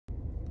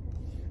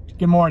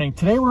Good morning.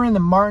 Today we're in the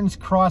Martin's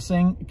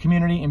Crossing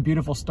community in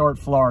beautiful Stuart,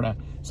 Florida.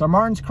 So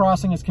Martin's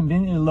Crossing is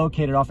conveniently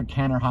located off of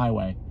Canner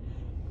Highway.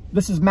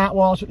 This is Matt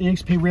Walsh with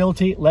SqFt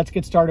Realty. Let's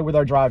get started with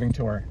our driving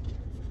tour.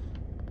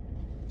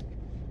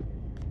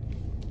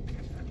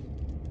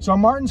 So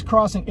Martin's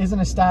Crossing is an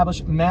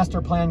established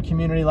master plan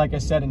community, like I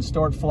said, in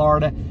Stuart,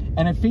 Florida,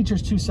 and it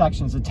features two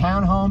sections, the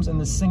townhomes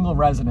and the single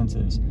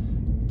residences.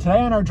 Today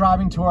on our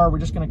driving tour, we're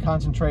just going to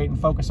concentrate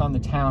and focus on the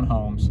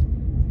townhomes.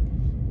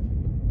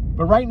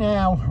 But right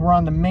now, we're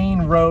on the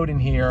main road in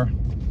here.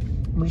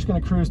 We're just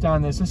going to cruise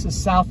down this. This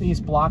is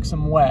Southeast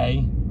Bloxham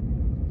Way.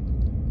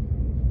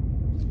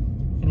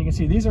 And you can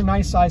see these are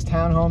nice sized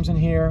townhomes in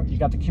here. You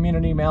got the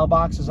community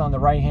mailboxes on the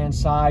right-hand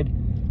side.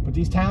 But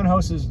these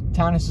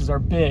townhouses are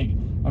big.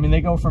 I mean,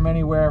 they go from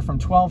anywhere from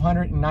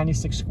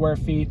 1,296 square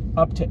feet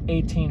up to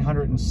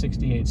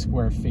 1,868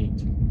 square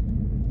feet.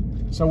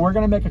 So we're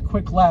going to make a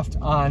quick left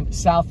on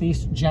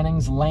Southeast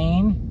Jennings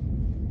Lane.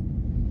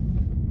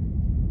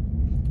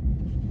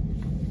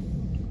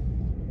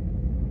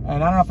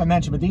 And I don't know if I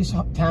mentioned, but these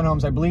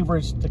townhomes, I believe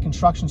the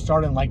construction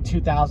started in like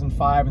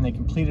 2005 and they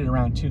completed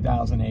around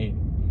 2008.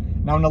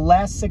 Now in the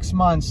last 6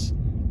 months,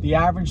 the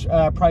average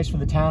price for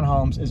the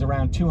townhomes is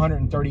around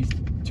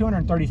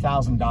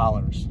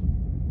 $230,000.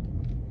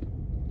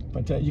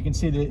 But you can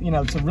see that,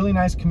 it's a really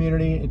nice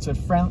community. It's a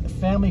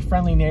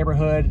family-friendly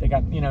neighborhood. They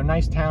got,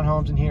 nice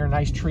townhomes in here,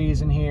 nice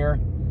trees in here,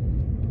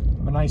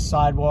 a nice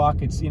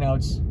sidewalk. It's,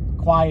 it's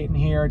quiet in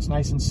here. It's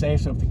nice and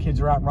safe. So if the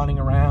kids are out running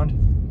around,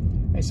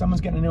 hey,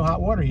 someone's getting a new hot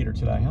water heater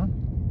today, huh?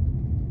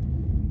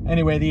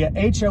 Anyway, the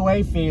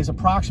HOA fee is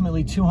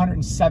approximately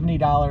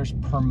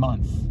 $270 per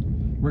month.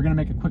 We're going to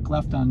make a quick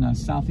left on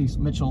Southeast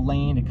Mitchell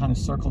Lane to kind of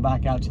circle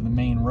back out to the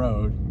main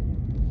road.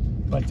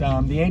 But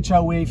the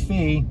HOA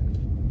fee,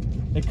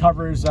 it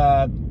covers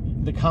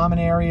the common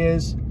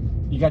areas.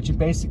 You got your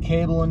basic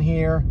cable in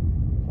here,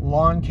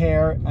 lawn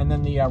care, and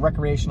then the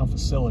recreational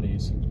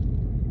facilities.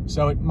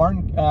 So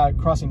Martin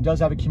Crossing does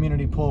have a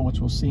community pool, which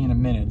we'll see in a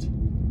minute.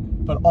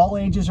 But all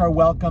ages are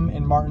welcome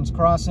in Martin's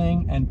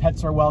Crossing, and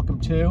pets are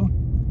welcome too.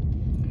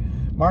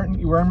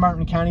 We're in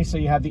Martin County, so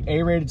you have the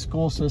A-rated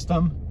school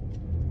system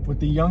with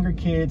the younger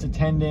kids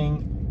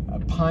attending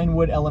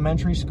Pinewood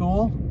Elementary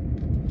School.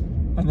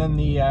 And then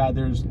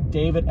there's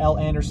David L.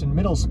 Anderson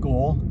Middle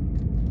School.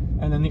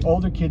 And then the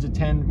older kids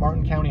attend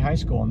Martin County High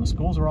School, and the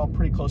schools are all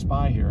pretty close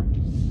by here.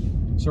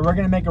 So we're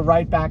going to make a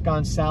right back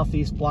on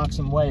Southeast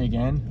Bloxham Way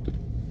again.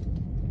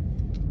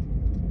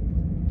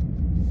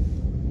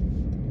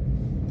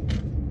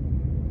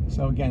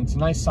 So again, it's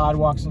nice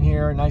sidewalks in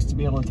here, nice to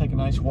be able to take a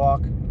nice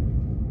walk.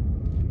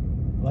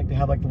 I like to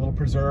have like the little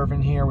preserve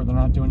in here where they're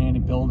not doing any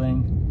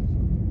building.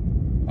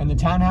 And the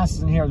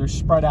townhouses in here, they're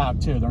spread out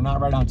too. They're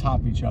not right on top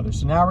of each other.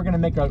 So now we're gonna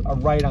make a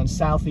right on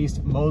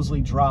Southeast Mosley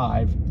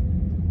Drive.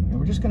 And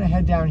we're just gonna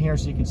head down here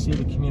so you can see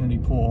the community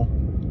pool.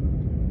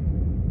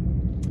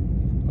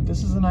 But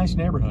this is a nice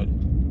neighborhood.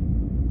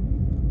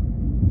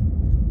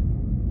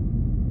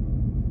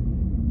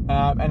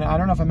 And I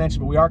don't know if I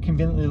mentioned, but we are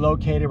conveniently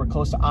located. We're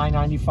close to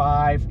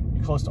I-95.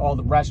 We're close to all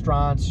the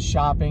restaurants,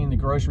 shopping, the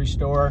grocery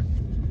store,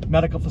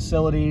 medical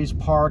facilities,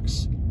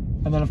 parks,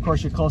 and then of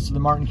course you're close to the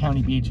Martin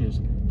County beaches.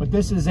 But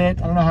this is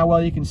it. I don't know how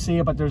well you can see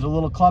it, but there's a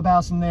little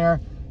clubhouse in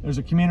there. There's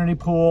a community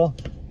pool,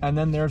 and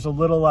then there's a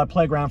little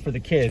playground for the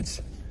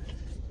kids.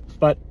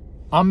 But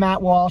I'm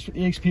Matt Walsh with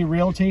SqFt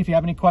Realty. If you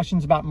have any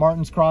questions about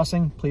Martin's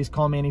Crossing, please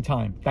call me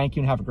anytime. Thank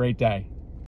you and have a great day.